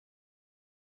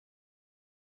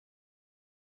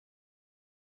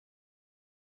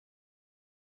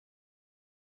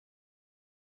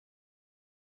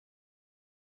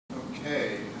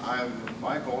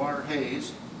Michael R.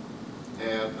 Hayes,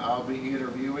 and I'll be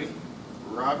interviewing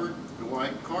Robert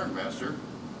Dwight Cornmesser,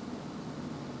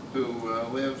 who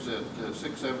lives at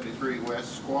 673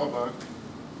 West Squawbuck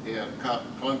in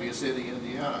Columbia City,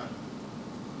 Indiana.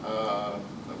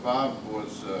 Bob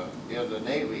was in the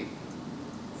Navy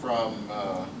from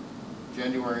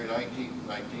January 19th,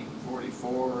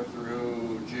 1944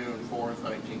 through June 4th,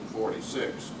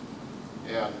 1946,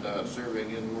 and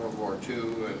serving in World War II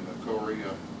in the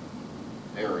Korea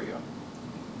area.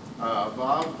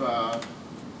 Bob,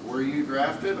 were you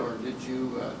drafted or did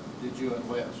you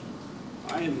enlist?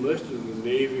 I enlisted in the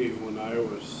Navy when I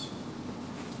was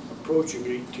approaching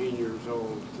 18 years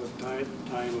old. At that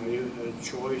time I had a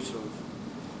choice of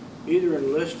either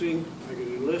enlisting, I could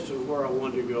enlist in where I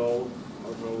wanted to go,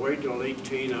 or if I waited till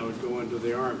 18 I would go into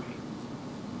the Army.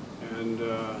 And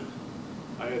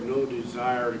I had no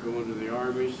desire to go into the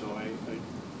Army, so I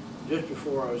just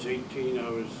before I was 18,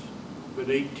 been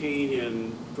 18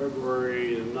 in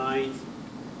February the 9th.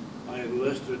 I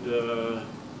enlisted in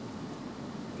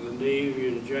the Navy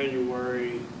in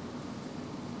January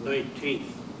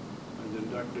 19th. I was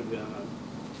inducted in.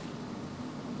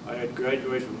 I had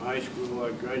graduated from high school.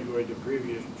 I graduated the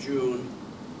previous June.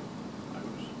 I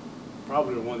was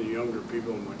probably one of the younger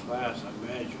people in my class, I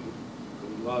imagine.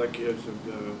 A lot of kids had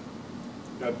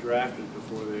got drafted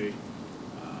before they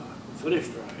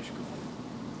finished their high school.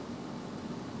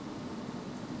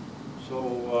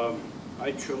 So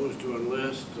I chose to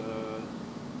enlist,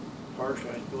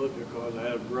 partially I suppose because I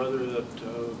had a brother that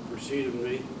preceded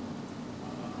me.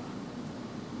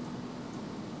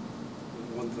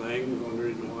 One thing, one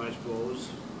reason why I suppose.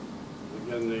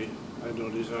 Again, they had no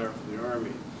desire for the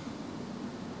Army.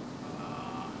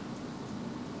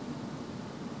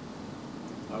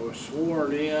 I was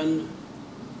sworn in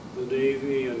the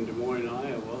Navy in Des Moines,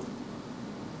 Iowa,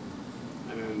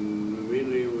 and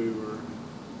immediately we were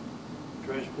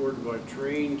transported by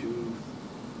train to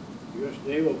U.S.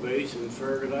 Naval Base in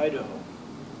Farragut, Idaho.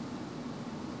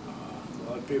 A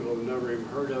lot of people have never even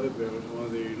heard of it, but it was one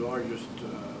of the largest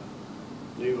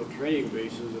naval training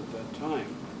bases at that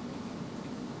time.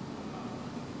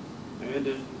 And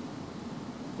it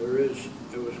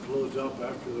was closed up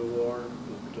after the war,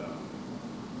 but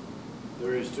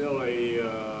there is still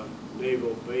a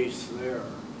naval base there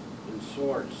in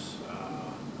sorts.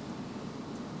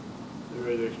 There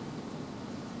is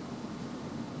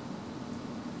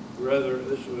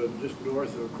this was just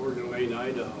north of Coeur d'Alene,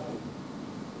 Idaho,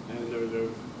 and there's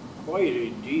quite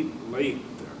a deep lake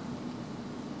there.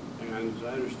 And as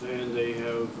I understand, they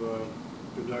have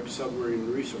conduct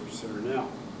submarine research there now.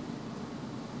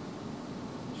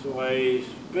 So I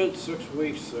spent 6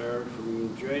 weeks there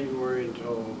from January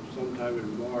until sometime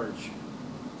in March,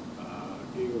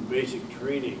 giving basic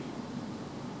training.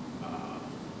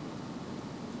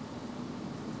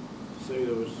 Say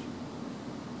there was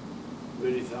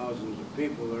many thousands of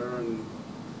people there, and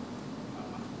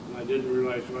I didn't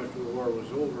realize after the war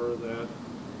was over that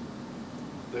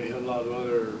they had a lot of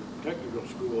other technical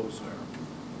schools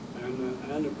there,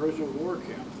 and a prisoner of war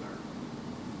camp there.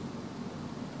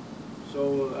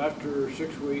 So after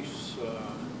 6 weeks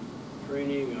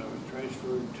training, I was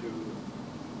transferred to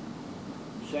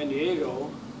San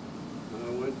Diego, and I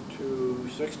went to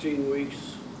 16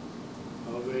 weeks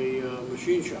of a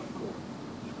machine shop school.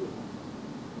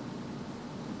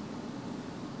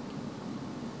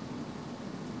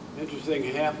 Interesting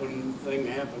thing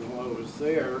happened while I was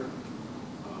there.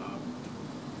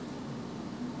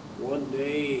 One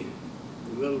day, in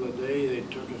the middle of the day, they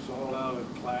took us all out of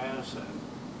class and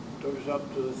took us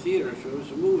up to the theater, showed us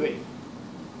a movie.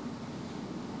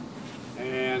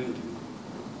 And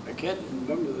I can't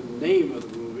remember the name of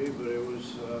the movie, but it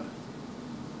was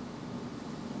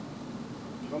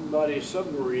somebody's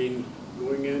submarine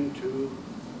going into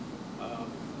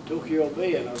Tokyo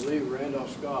Bay, and I believe Randolph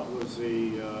Scott was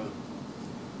the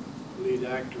lead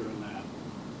actor in that.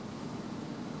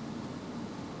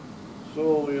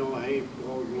 So, you know, hey,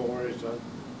 oh, glorious.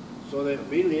 So they,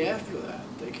 immediately after that,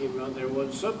 they came out there and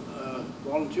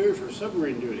volunteered for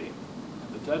submarine duty.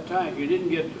 At that time, you didn't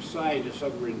get assigned to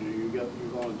submarine duty, you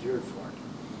volunteered for it.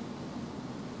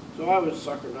 So I was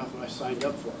sucker enough and I signed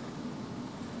up for it.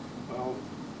 Well,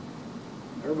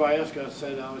 everybody else got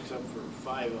sent out except for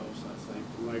 5 of us, I think,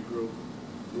 from my group.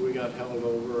 And we got held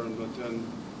over, but then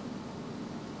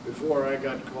before I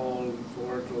got called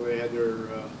for it, till they had their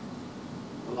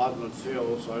allotment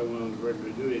filled, so I went on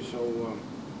regular duty. So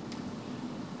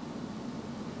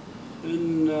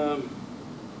in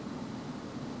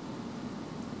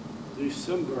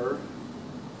December,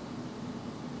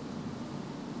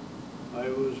 I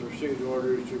was received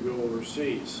orders to go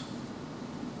overseas.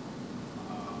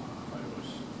 I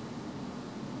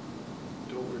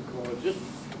just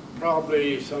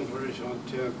probably someplace on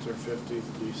 10th or 15th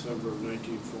of December of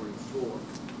 1944.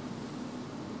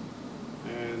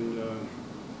 And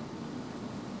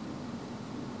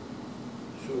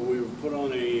so we were put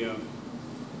on a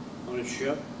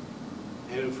ship,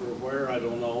 headed for where, I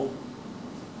don't know.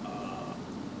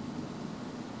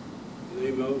 The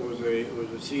name of it was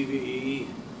a CVE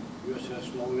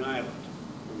USS Long Island.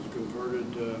 It was a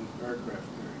converted aircraft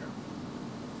carrier.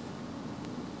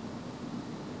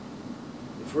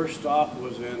 The first stop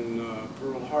was in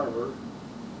Pearl Harbor.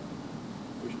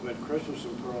 We spent Christmas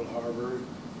in Pearl Harbor.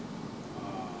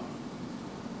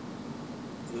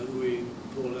 Then we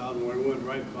pulled out and we went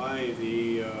right by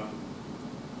the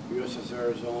USS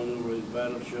Arizona, where the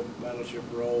Battleship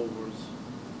Row was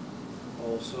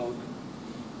all sunk.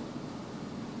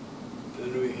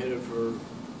 Then we headed for,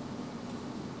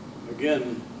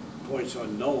 again, points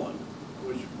unknown,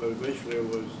 but eventually it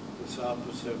was the South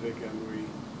Pacific, and we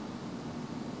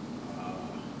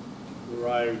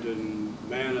arrived in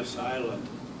Manus Island,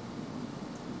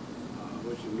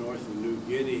 which is north of New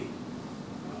Guinea.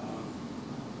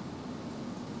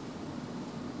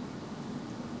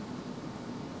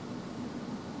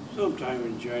 Sometime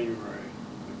in January.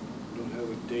 I don't have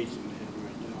the dates in head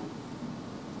right now.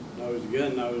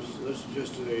 This is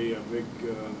just a big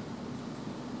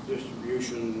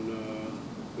distribution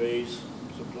base,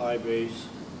 supply base.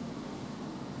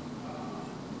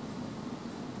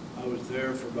 I was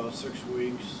there for about 6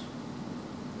 weeks,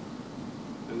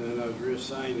 and then I was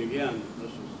reassigned again.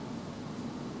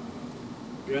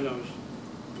 Again, I was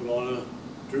put on a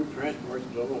troop transport.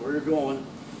 Don't know where you're going,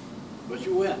 but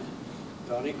you went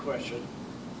without any question.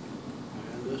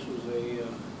 And this was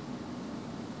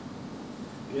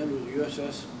again, was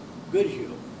USS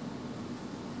Goodhue.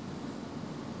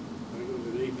 I think it was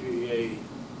an APA.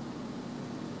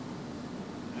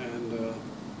 And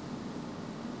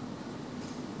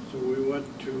so we went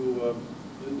to,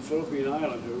 in the Philippine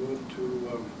Islands, we went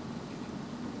to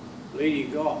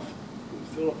Leyte Gulf in the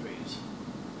Philippines.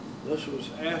 This was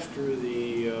after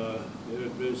it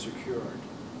had been secured.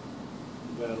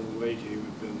 The Battle of Leyte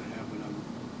had been happening.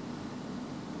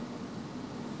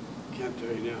 Can't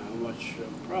tell you now how much,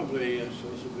 probably, so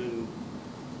this had been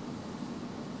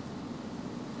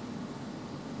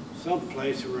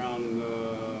someplace around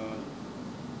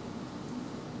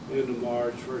end of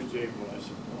March, 1st April, I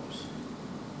suppose.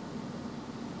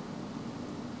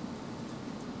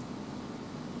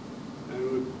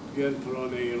 And we again put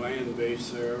on a land base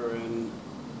there, and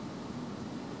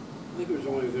I think it was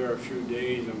only there a few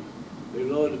days, and they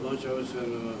loaded a bunch of us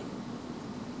into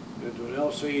an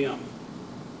LCM,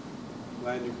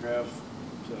 landing craft,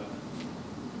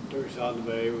 took us out in the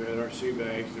bay. We had our sea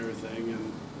bags and everything,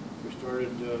 and we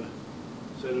started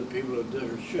sending people to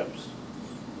different ships.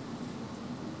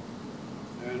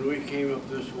 And we came up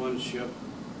this one ship,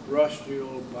 rusty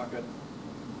old bucket,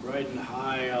 riding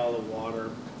high out of the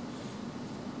water.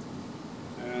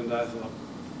 And I thought,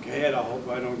 God, I hope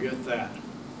I don't get that.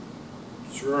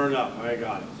 Sure enough, I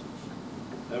got it.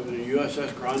 That was a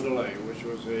USS Grandelet, which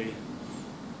was a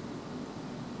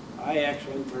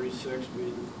IX-136,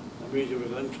 that means it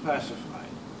was unclassified.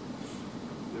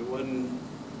 It wasn't,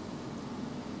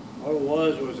 all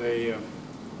it was a, I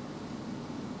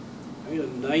think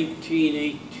in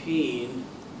 1918,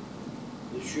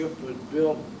 the ship was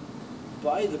built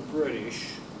by the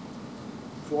British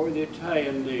for the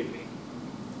Italian Navy.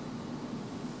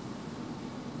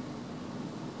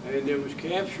 And it was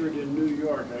captured in New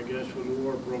York, I guess, when the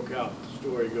war broke out. The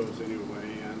story goes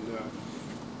anyway. And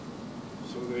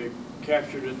so they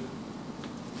captured it,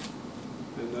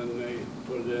 and then they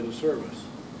put it into service.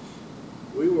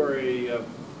 We were it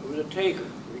was a tanker.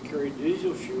 We carried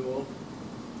diesel fuel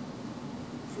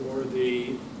for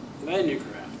the landing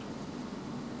craft.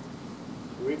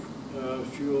 We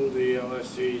fueled the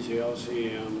LSCs, the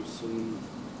LCMs, and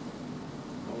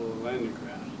all the landing craft.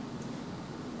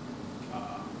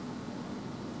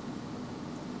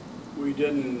 We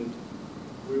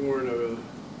weren't a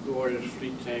glorious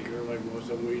fleet tanker like most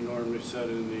of them. We normally sat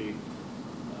in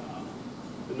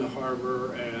the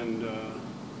harbor, and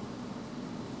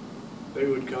they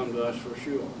would come to us for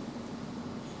fuel.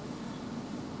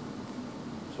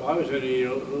 So I was in a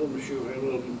little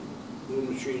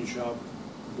machine shop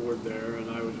board there,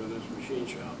 and I was in this machine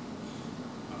shop.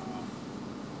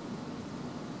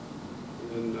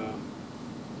 And then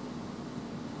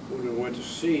when we went to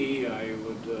sea, I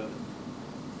would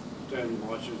stand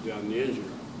watches down the engine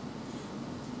room.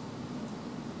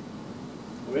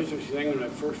 The interesting thing when I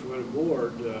first went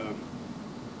aboard, was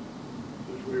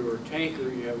we were a tanker,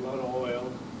 you have a lot of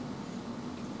oil,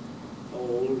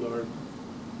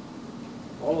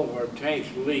 all of our tanks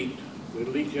leaked It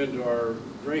leaked into our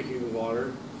drinking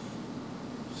water.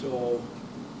 So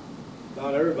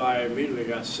about everybody immediately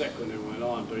got sick when they went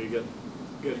on. So you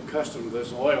get accustomed to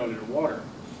this oil in your water.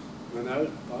 And I was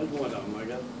one of them. I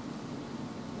got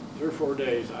 3 or 4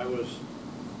 days. I was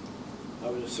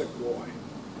a sick boy.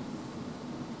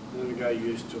 Then I got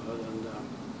used to it, and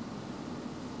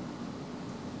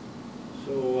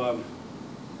so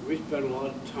we spent a lot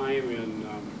of time in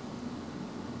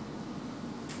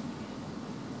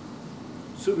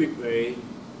Subic Bay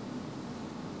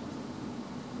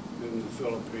in the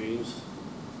Philippines.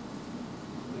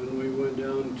 Then we went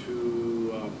down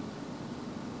to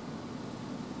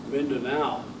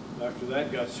Mindonau after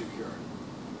that got secured.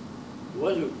 It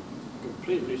wasn't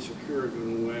completely secured when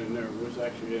we went in there. It was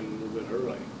actually in a little bit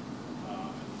early.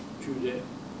 2 days.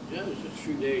 Yeah, it was just a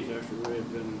few days after we had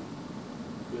been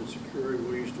secured.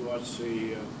 We used to watch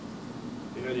they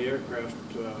had the aircraft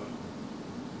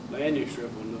landing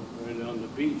strip on the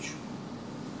beach,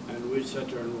 and we'd sit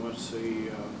there and watch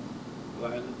the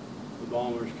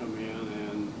bombers come in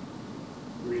and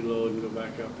reload and go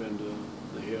back up into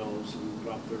the hills and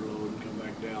drop their load and come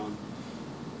back down.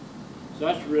 So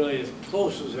that's really as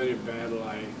close as any battle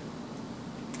I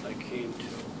came to.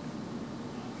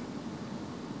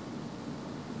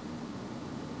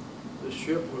 This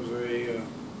ship was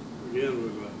again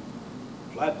was a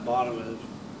flat bottom.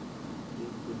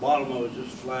 The bottom of it was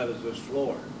just flat as this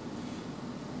floor.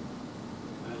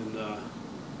 And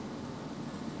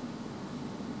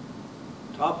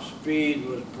top speed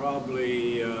was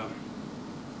probably, if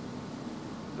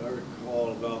I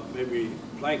recall, about maybe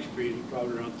flank speed was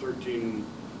probably around 13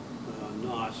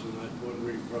 knots, and I suppose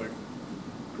we probably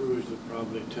cruised at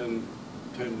probably 10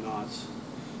 knots.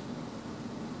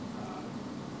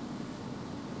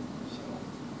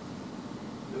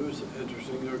 It was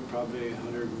interesting. There were probably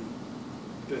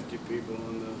 150 people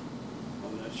on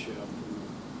that ship.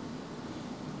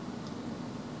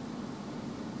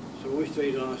 So we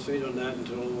stayed on that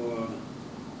until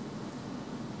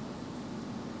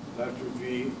after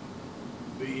VE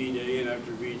Day and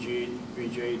after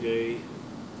VJ Day.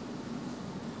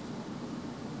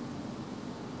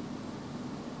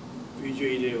 VJ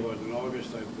Day was in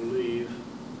August, I believe.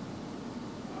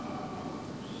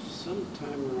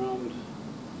 Sometime around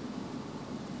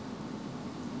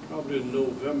probably in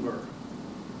November,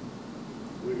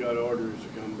 we got orders to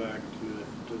come back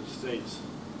to the States.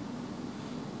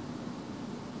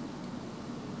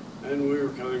 And we were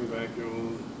coming back,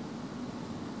 to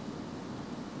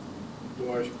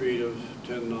our speed of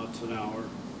 10 knots an hour.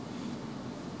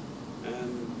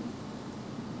 And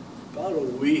about a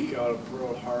week out of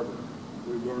Pearl Harbor,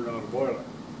 we burned out a boiler.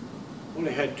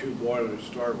 Only had 2 boilers to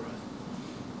start with.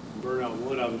 Burned out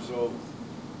one of them, so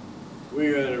we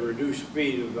had a reduced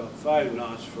speed of about 5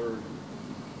 knots for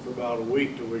about a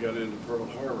week till we got into Pearl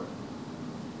Harbor.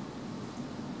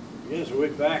 Yeah, so we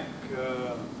back,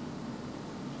 I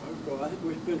think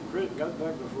we got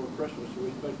back before Christmas, so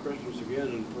we spent Christmas again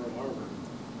in Pearl Harbor.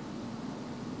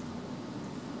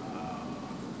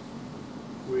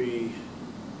 We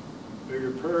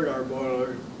repaired our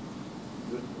boiler,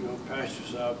 patched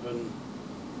us up and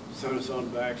sent us on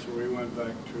back, so we went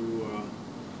back to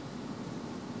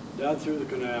down through the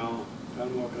canal,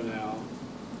 Panama Canal,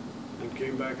 and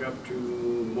came back up to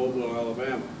Mobile,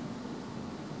 Alabama.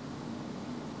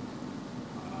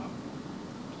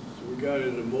 So we got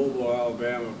into Mobile,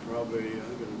 Alabama probably, I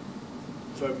think in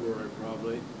February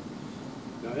probably.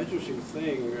 Now, interesting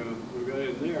thing, we got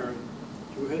in there,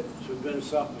 so we'd been in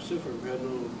South Pacific, we had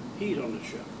no heat on the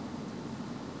ship.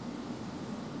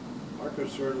 Our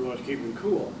concern was keeping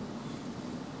cool.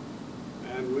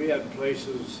 And we had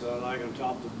places like on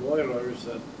top of the boilers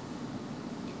that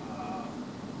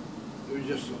it was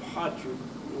just so hot you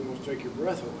almost take your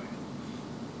breath away.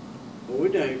 Well, we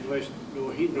didn't have any place,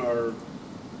 no heat in our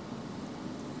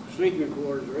sleeping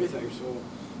quarters or anything, so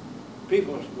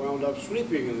people wound up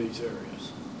sleeping in these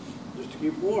areas just to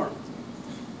keep warm.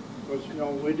 But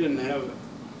we didn't have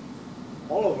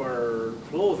all of our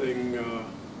clothing,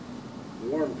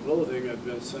 warm clothing had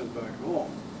been sent back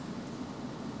home.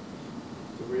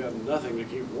 We had nothing to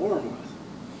keep warm with.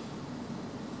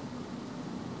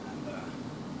 And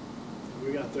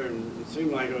we got there and it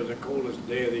seemed like it was the coldest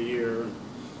day of the year,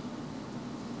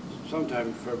 sometime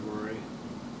in February.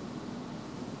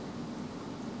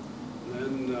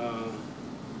 And then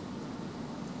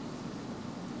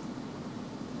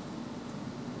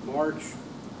March,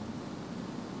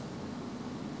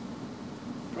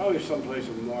 probably someplace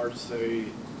in March,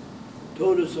 they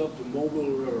towed us up the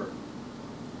Mobile River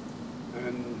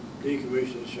and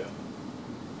decommissioned the ship.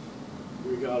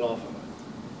 We got off of it.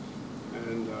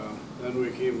 And then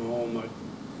we came home.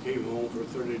 came home for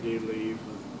 30-day leave.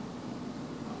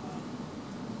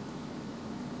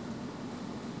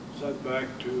 Sent back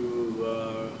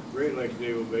to Great Lakes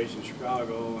Naval Base in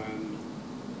Chicago and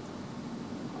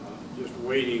just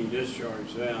waiting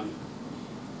discharge then.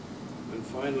 And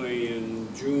finally in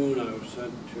June I was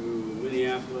sent to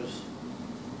Minneapolis,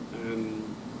 and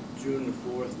June the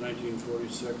 4th,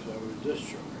 1946 I was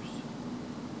discharged.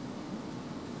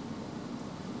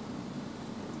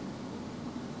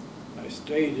 I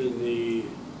stayed in the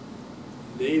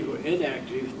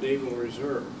inactive Naval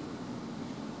Reserve.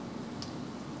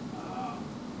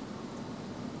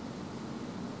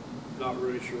 Not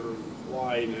really sure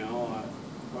why now,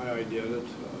 why I did it.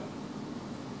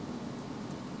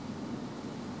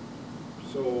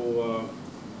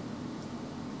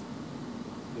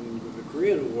 When the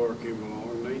Korean War came along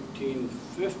in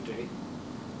 1950,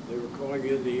 they were calling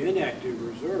in the inactive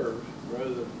reserve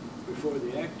rather than before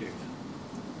the active.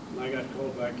 And I got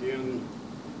called back in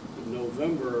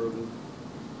November of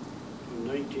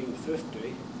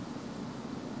 1950.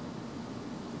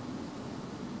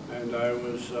 And I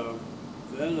was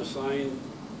then assigned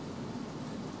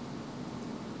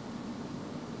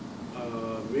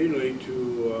immediately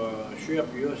to a ship,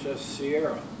 USS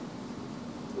Sierra,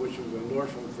 which was in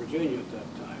Norfolk, Virginia at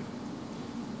that time.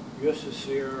 USS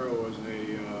Sierra was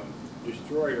a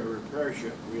destroyer repair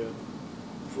ship. We had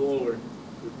full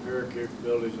repair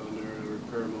capabilities on there to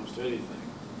repair most anything.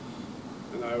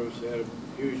 And I had a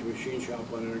huge machine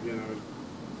shop on there. Again, I was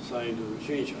assigned to the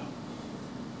machine shop.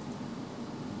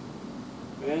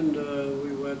 And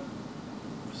we went,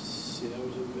 see, that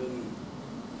was in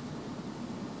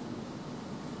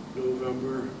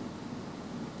November.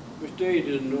 We stayed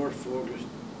in Norfolk, just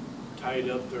tied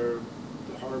up there at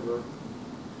the harbor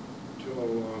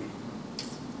till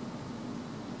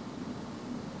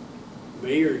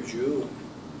May or June.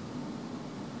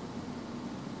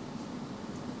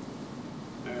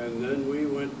 And then we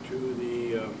went to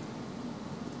the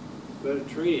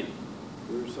Mediterranean.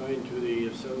 We were assigned to the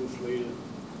 7th Fleet.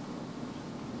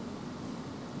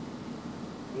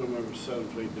 I don't remember 7th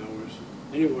Fleet now.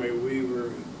 Anyway, we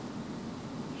were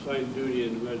assigned duty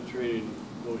in the Mediterranean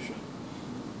Ocean,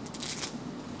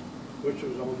 which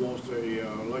was almost a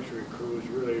luxury cruise,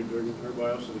 really. During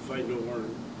everybody else in the fight no more.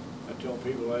 I tell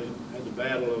people I had the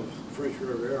Battle of French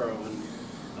Riviera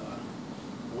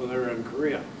when they were in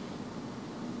Korea.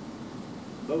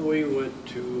 But we went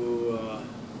to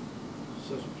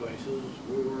such places.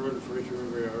 We were in French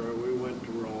Riviera. We went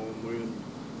to Rome. We went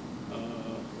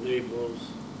Naples.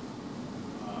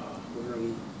 We were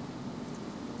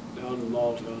down in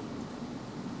Malta.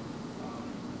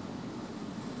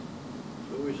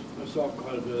 So I saw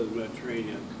quite a bit of the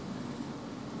Mediterranean.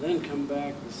 Then come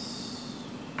back.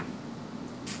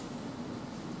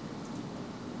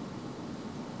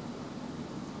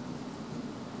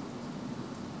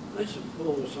 I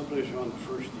suppose someplace around the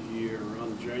first year,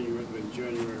 around January of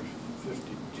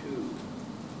 52,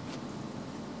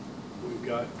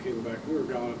 came back. We were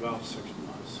gone about 6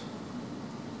 months.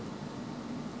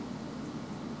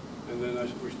 And then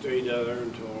we stayed out there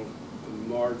until in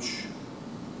March.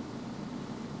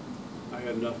 I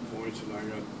had enough points and I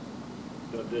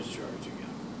got discharged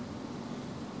again.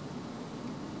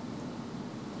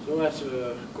 So that's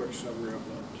a quick summary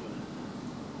about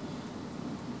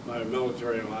my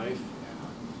military life.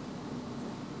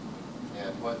 Yeah.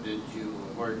 And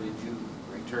where did you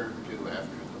return to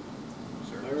after the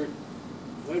service?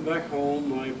 I went back home.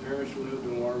 My parents lived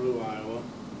in Waterloo, Iowa.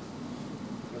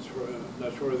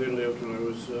 That's where they lived when I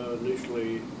was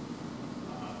initially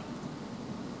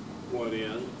went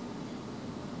in.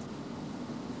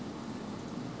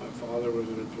 My father was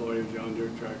an employee of John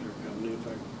Deere Tractor Company. In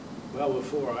fact, well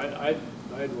before,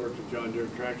 I'd worked at John Deere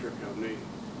Tractor Company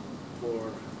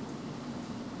for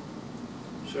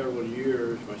several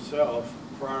years myself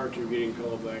prior to getting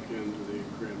called back into the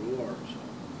Korean War.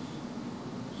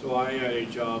 So I had a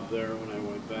job there when I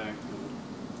went back.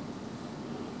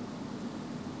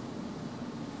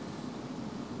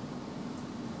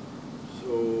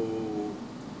 So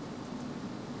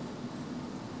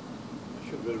I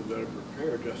should have been better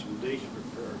prepared, got some dates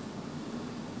prepared.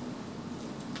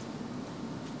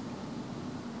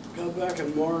 Got back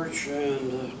in March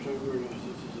and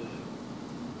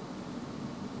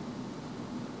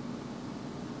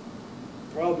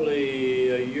probably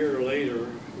a year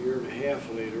and a half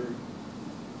later,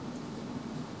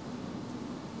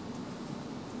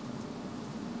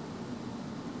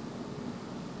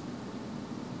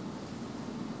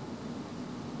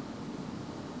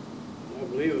 I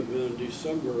believe it had been in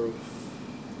December of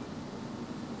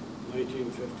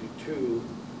 1952,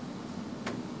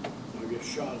 I get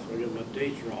shot if I get my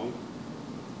dates wrong.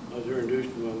 I was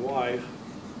introduced to my wife,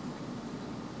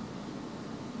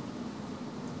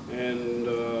 and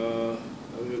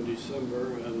that was in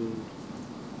December, and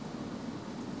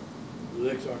the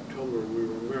next October we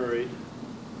were married.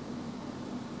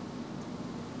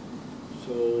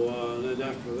 So then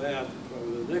after that,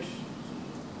 probably the next,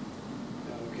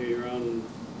 okay, around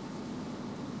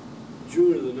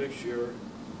June of the next year,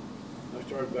 I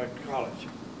started back to college.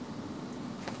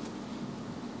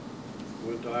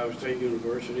 Went to Iowa State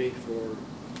University for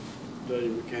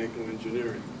studying mechanical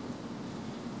engineering.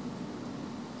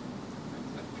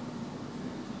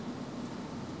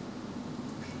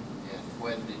 And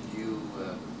when did you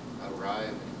arrive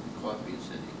in Columbia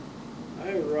City?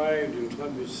 I arrived in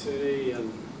Columbia City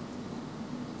in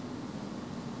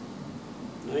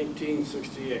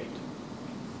 1968.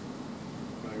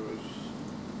 I was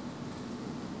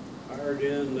hired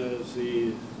in as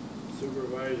the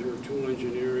supervisor of tool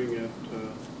engineering at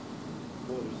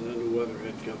what was then the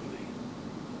Weatherhead Company.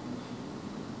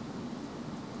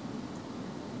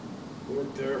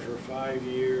 Worked there for 5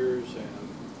 years, and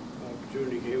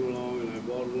opportunity came along, and I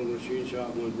bought a little machine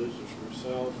shop and went business for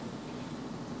myself.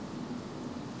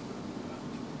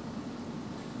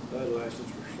 That lasted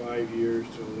for 5 years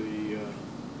till the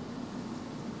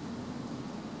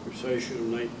recession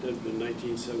in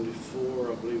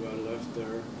 1974, I believe I left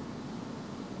there.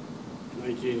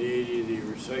 1980, the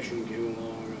recession came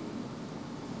along,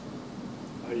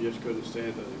 and I just couldn't stand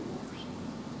it anymore.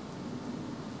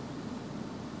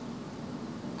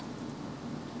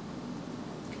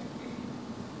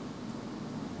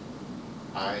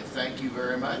 So. I thank you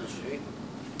very much. Okay.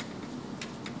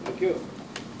 Thank you.